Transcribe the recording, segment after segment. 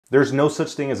There's no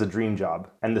such thing as a dream job,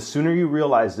 and the sooner you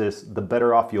realize this, the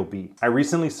better off you'll be. I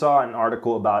recently saw an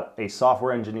article about a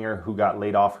software engineer who got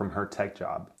laid off from her tech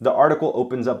job. The article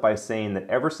opens up by saying that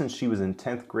ever since she was in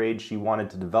 10th grade, she wanted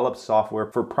to develop software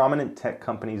for prominent tech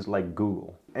companies like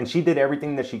Google. And she did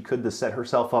everything that she could to set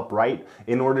herself up right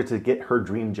in order to get her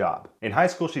dream job. In high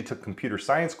school, she took computer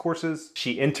science courses.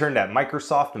 She interned at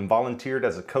Microsoft and volunteered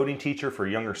as a coding teacher for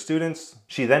younger students.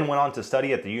 She then went on to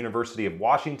study at the University of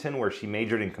Washington, where she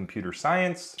majored in computer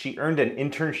science. She earned an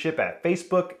internship at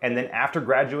Facebook, and then after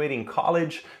graduating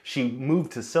college, she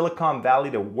moved to Silicon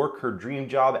Valley to work her dream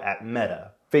job at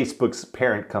Meta, Facebook's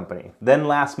parent company. Then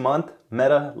last month,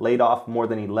 Meta laid off more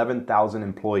than 11,000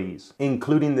 employees,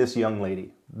 including this young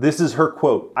lady. This is her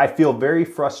quote: "I feel very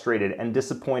frustrated and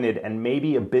disappointed and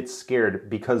maybe a bit scared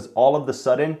because all of a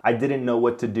sudden I didn't know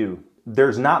what to do.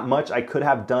 There's not much I could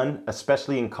have done,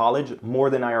 especially in college, more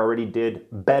than I already did,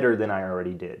 better than I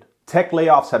already did." Tech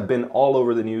layoffs have been all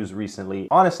over the news recently.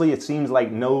 Honestly, it seems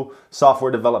like no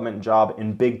software development job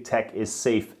in big tech is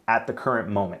safe at the current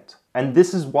moment. And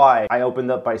this is why I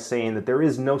opened up by saying that there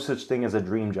is no such thing as a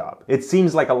dream job. It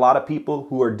seems like a lot of people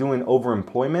who are doing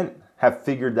overemployment have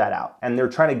figured that out, and they're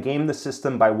trying to game the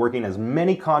system by working as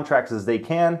many contracts as they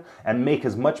can and make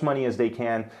as much money as they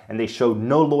can, and they show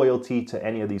no loyalty to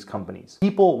any of these companies.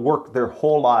 People work their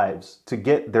whole lives to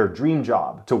get their dream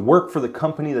job, to work for the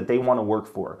company that they want to work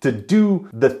for, to do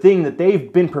the thing that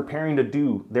they've been preparing to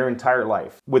do their entire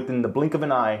life. Within the blink of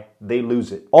an eye, they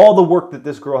lose it. All the work that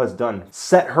this girl has done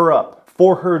set her up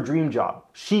for her dream job.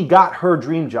 She got her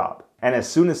dream job. And as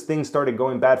soon as things started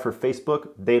going bad for Facebook,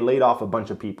 they laid off a bunch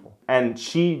of people. And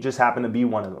she just happened to be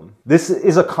one of them. This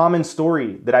is a common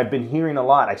story that I've been hearing a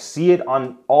lot. I see it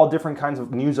on all different kinds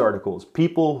of news articles.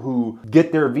 People who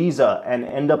get their visa and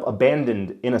end up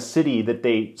abandoned in a city that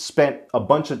they spent a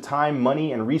bunch of time,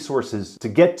 money, and resources to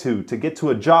get to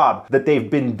a job that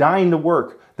they've been dying to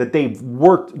work, that they've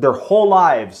worked their whole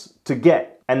lives to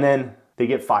get, and then they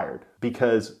get fired.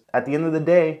 Because at the end of the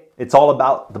day, it's all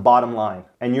about the bottom line,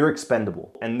 and you're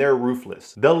expendable, and they're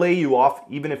ruthless. They'll lay you off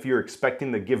even if you're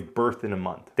expecting to give birth in a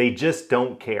month. They just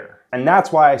don't care. And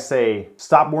that's why I say,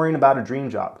 stop worrying about a dream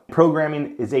job.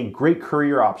 Programming is a great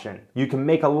career option. You can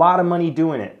make a lot of money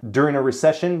doing it. During a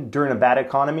recession, during a bad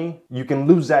economy, you can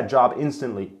lose that job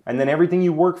instantly, and then everything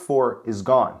you work for is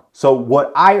gone. So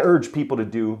what I urge people to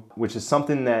do, which is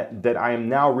something that I am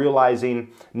now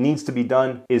realizing needs to be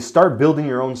done, is start building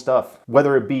your own stuff.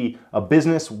 Whether it be a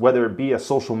business, whether it be a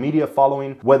social media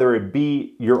following, whether it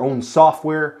be your own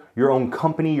software, your own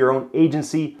company, your own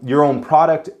agency, your own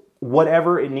product,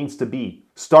 whatever it needs to be.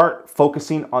 Start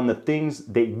focusing on the things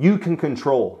that you can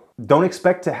control. Don't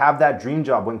expect to have that dream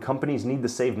job when companies need to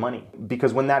save money,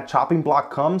 because when that chopping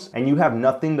block comes and you have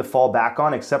nothing to fall back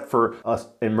on except for an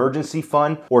emergency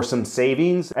fund or some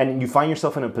savings, and you find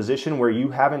yourself in a position where you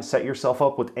haven't set yourself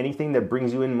up with anything that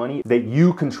brings you in money that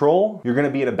you control, you're gonna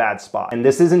be in a bad spot. And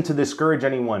this isn't to discourage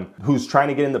anyone who's trying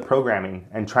to get into programming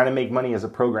and trying to make money as a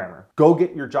programmer. Go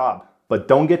get your job. But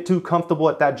don't get too comfortable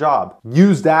at that job.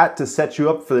 Use that to set you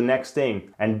up for the next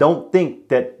thing. And don't think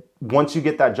that once you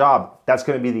get that job, that's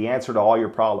gonna be the answer to all your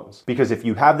problems. Because if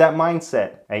you have that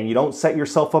mindset and you don't set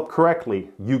yourself up correctly,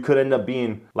 you could end up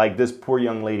being like this poor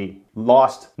young lady,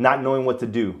 lost, not knowing what to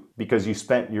do because you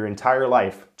spent your entire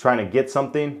life trying to get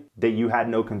something that you had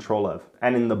no control of.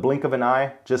 And in the blink of an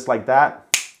eye, just like that,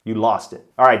 you lost it.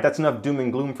 All right, that's enough doom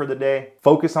and gloom for the day.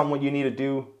 Focus on what you need to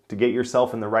do to get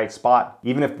yourself in the right spot,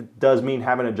 even if it does mean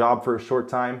having a job for a short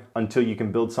time until you can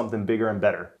build something bigger and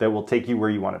better that will take you where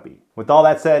you want to be. With all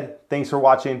that said, thanks for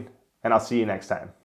watching, and I'll see you next time.